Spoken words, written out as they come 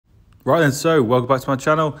Right then, so welcome back to my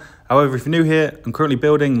channel. However, if you're new here, I'm currently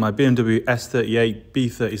building my BMW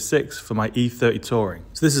S38B36 for my E30 Touring.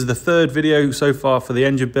 So this is the third video so far for the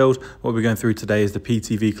engine build. What we're going through today is the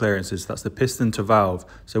PTV clearances. That's the piston to valve.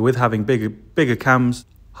 So with having bigger cams,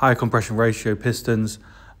 higher compression ratio pistons,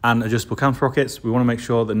 and adjustable cam sprockets, we want to make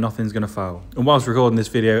sure that nothing's going to fail. And whilst recording this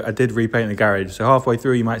video, I did repaint the garage. So halfway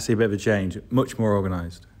through, you might see a bit of a change, much more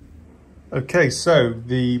organised. Okay, so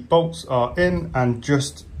the bolts are in and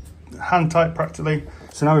just hand tight practically.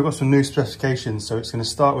 So now we've got some new specifications. So it's going to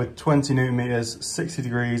start with 20 Newton meters, 60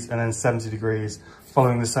 degrees, and then 70 degrees,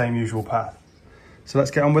 following the same usual path. So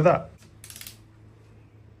let's get on with that.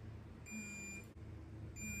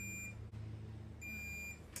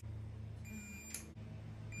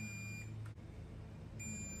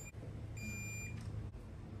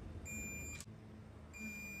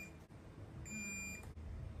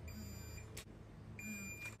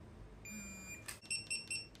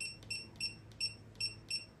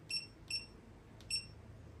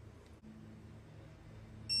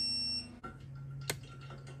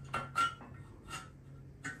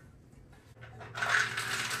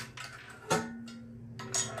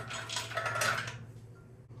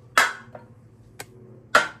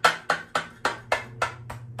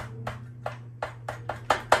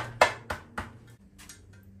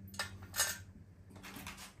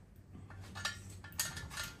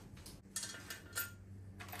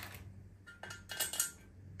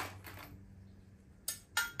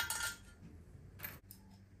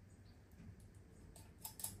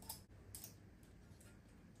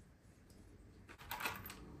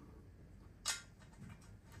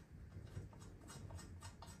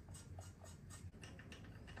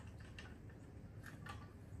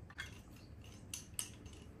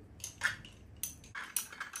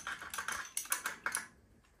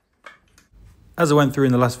 As I went through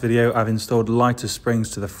in the last video, I've installed lighter springs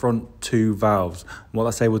to the front two valves. And what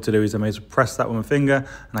that's able to do is I'm able to press that with my finger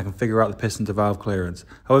and I can figure out the piston to valve clearance.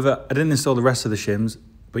 However, I didn't install the rest of the shims,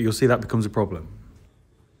 but you'll see that becomes a problem.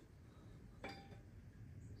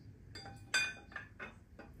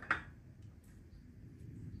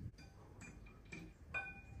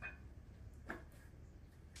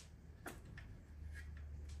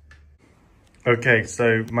 Okay,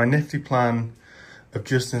 so my nifty plan of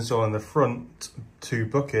just installing the front two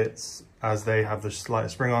buckets as they have the slight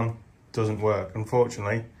spring on doesn't work,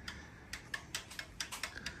 unfortunately.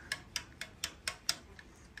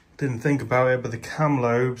 Didn't think about it, but the cam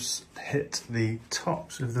lobes hit the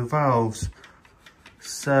tops of the valves.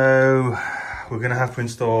 So we're gonna have to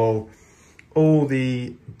install all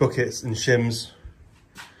the buckets and shims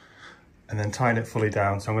and then tighten it fully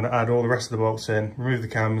down. So I'm gonna add all the rest of the bolts in, remove the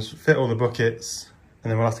cams, fit all the buckets, and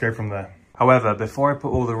then we'll have to go from there. However, before I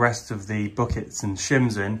put all the rest of the buckets and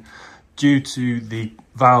shims in, due to the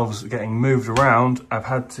valves getting moved around, I've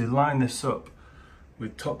had to line this up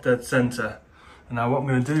with top dead center. And now what I'm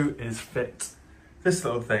going to do is fit this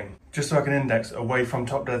little thing, just so I can index away from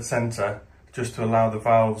top dead center, just to allow the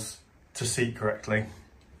valves to seat correctly.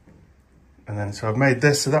 And then, so I've made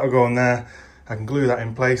this, so that'll go on there. I can glue that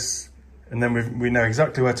in place, and then we know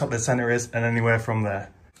exactly where top dead center is and anywhere from there.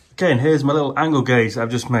 Okay, and here's my little angle gauge that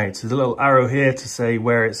I've just made. So there's a little arrow here to say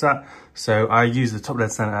where it's at. So I use the top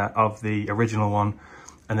dead center of the original one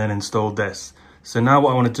and then installed this. So now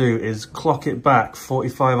what I want to do is clock it back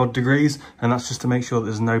 45 odd degrees, and that's just to make sure that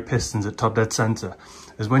there's no pistons at top dead center.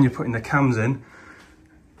 As when you're putting the cams in,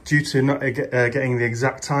 due to not getting the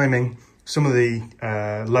exact timing, some of the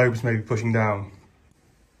lobes may be pushing down.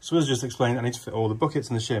 So as just explained, I need to fit all the buckets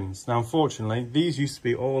and the shims. Now unfortunately, these used to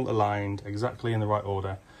be all aligned exactly in the right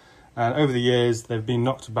order. And over the years, they've been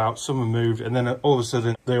knocked about, some have moved, and then all of a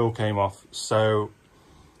sudden, they all came off. So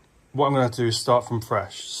what I'm going to have to do is start from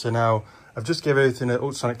fresh. So now, I've just given everything an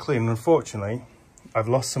ultrasonic clean, and unfortunately, I've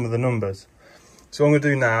lost some of the numbers. So what I'm going to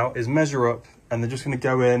do now is measure up, and they're just going to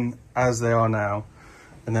go in as they are now.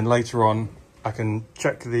 And then later on, I can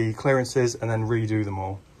check the clearances and then redo them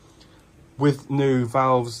all. With new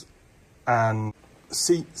valves and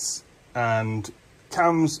seats and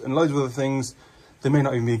cams and loads of other things, they may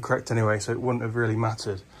not even be correct anyway, so it wouldn't have really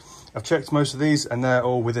mattered. I've checked most of these and they're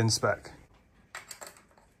all within spec.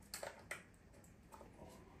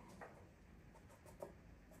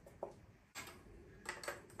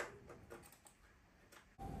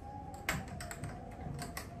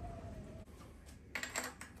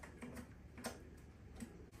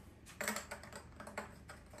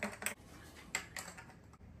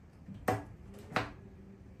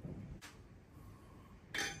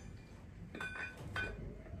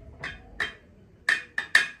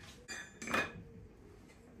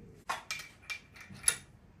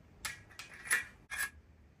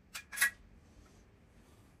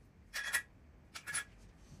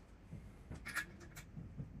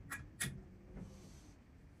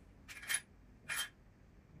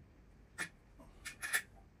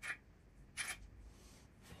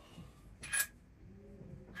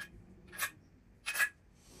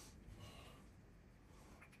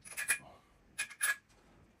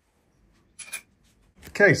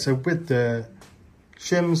 Okay, so with the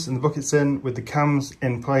shims and the buckets in, with the cams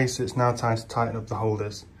in place, it's now time to tighten up the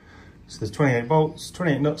holders. So there's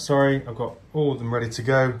 28 nuts, sorry, I've got all of them ready to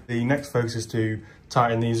go. The next focus is to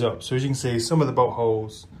tighten these up. So as you can see, some of the bolt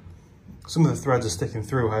holes, some of the threads are sticking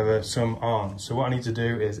through, however, some aren't. So what I need to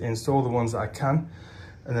do is install the ones that I can.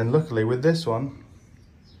 And then luckily with this one,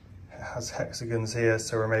 it has hexagons here,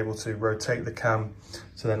 so I'm able to rotate the cam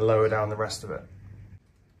to then lower down the rest of it.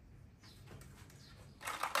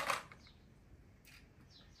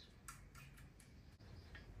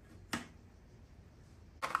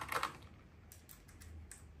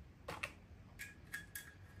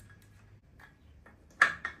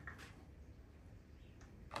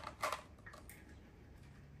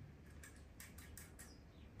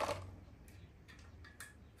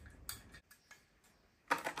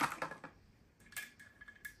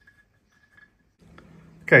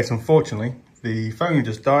 Okay, so unfortunately, the phone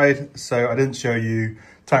just died, so I didn't show you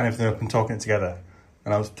tightening everything up and talking it together.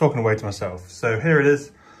 And I was talking away to myself. So here it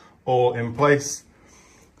is, all in place.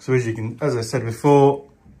 So as I said before,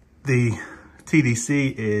 the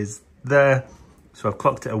TDC is there. So I've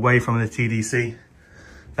clocked it away from the TDC.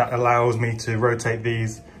 That allows me to rotate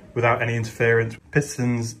these without any interference,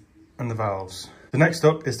 pistons and the valves. The next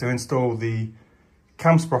up is to install the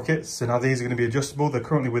cam sprockets. So now these are going to be adjustable. They're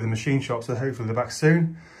currently with the machine shop, so hopefully they're back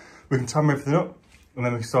soon. We can time everything up and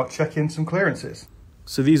then we can start checking some clearances.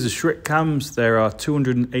 So these are Schrick cams. There are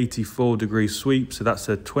 284 degree sweep, so that's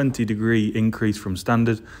a 20 degree increase from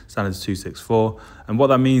standard. Standard's 264. And what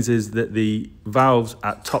that means is that the valves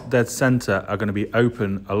at top dead center are going to be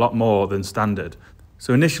open a lot more than standard.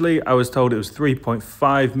 So initially I was told it was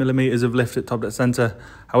 3.5 millimeters of lift at top dead center.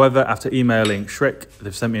 However, after emailing Schrick,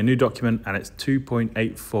 they've sent me a new document and it's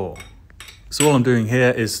 2.84. So all I'm doing here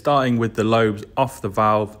is starting with the lobes off the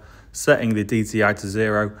valve, setting the DTI to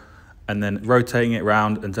 0, and then rotating it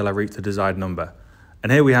around until I reach the desired number.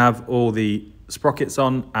 And here we have all the sprockets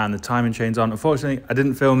on and the timing chains on. Unfortunately, I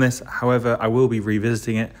didn't film this. However, I will be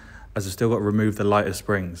revisiting it as I've still got to remove the lighter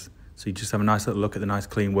springs. So you just have a nice little look at the nice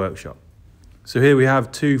clean workshop. So here we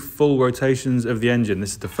have 2 full rotations of the engine.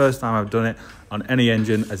 This is the first time I've done it on any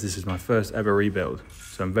engine, as this is my first ever rebuild.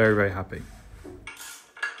 So I'm very, very happy.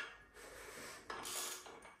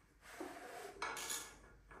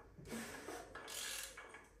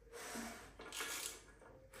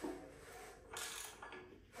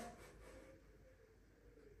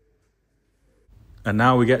 And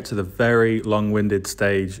now we get to the very long-winded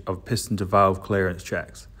stage of piston to valve clearance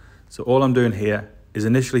checks. So all I'm doing here is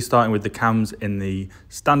initially starting with the cams in the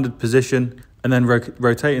standard position and then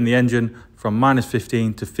rotating the engine from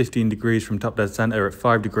 -15 to 15 degrees from top dead center at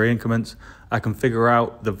 5 degree increments. I can figure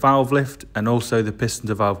out the valve lift and also the piston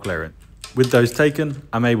to valve clearance. With those taken,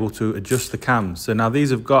 I'm able to adjust the cams. So now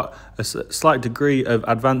these have got a slight degree of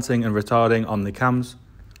advancing and retarding on the cams.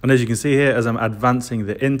 And as you can see here, as I'm advancing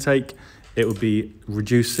the intake, it will be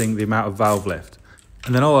reducing the amount of valve lift.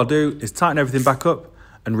 And then all I'll do is tighten everything back up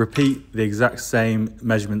and repeat the exact same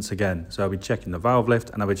measurements again. So I'll be checking the valve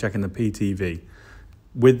lift and I'll be checking the PTV.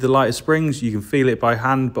 With the lighter springs, you can feel it by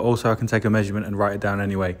hand, but also I can take a measurement and write it down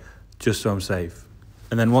anyway, just so I'm safe.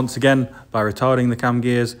 And then once again, by retarding the cam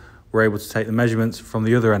gears, we're able to take the measurements from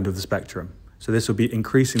the other end of the spectrum. So this will be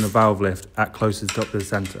increasing the valve lift at closest up to the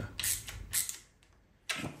center.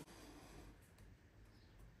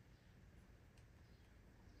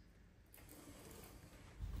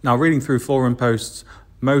 Now reading through forum posts,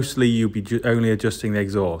 mostly you'll be only adjusting the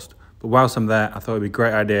exhaust. But whilst I'm there, I thought it'd be a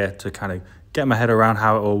great idea to kind of get my head around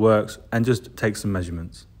how it all works and just take some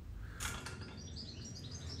measurements.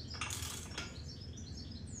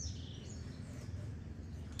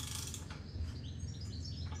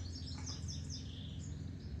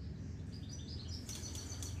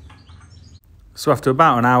 So after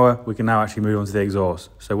about an hour, we can now actually move on to the exhaust.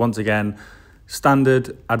 So once again,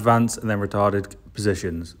 standard, advanced, and then retarded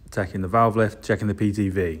positions, checking the valve lift, checking the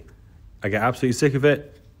PTV. I get absolutely sick of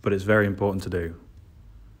it, but it's very important to do.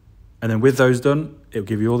 And then with those done, it'll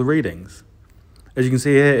give you all the readings. As you can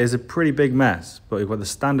see here, it's a pretty big mess, but we've got the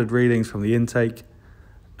standard readings from the intake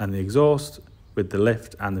and the exhaust with the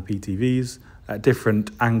lift and the PTVs at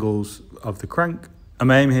different angles of the crank. And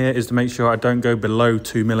my aim here is to make sure I don't go below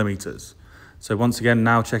 2 millimeters. So once again,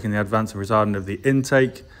 now checking the advance and retardant of the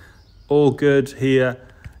intake, all good here.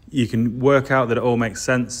 You can work out that it all makes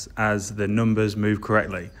sense as the numbers move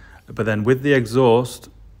correctly. But then with the exhaust,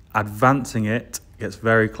 advancing it gets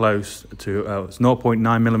very close to, it's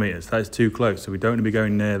 0.9 millimeters. That is too close, so we don't need to be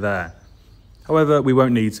going near there. However, we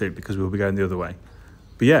won't need to because we'll be going the other way.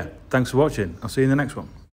 But yeah, thanks for watching. I'll see you in the next one.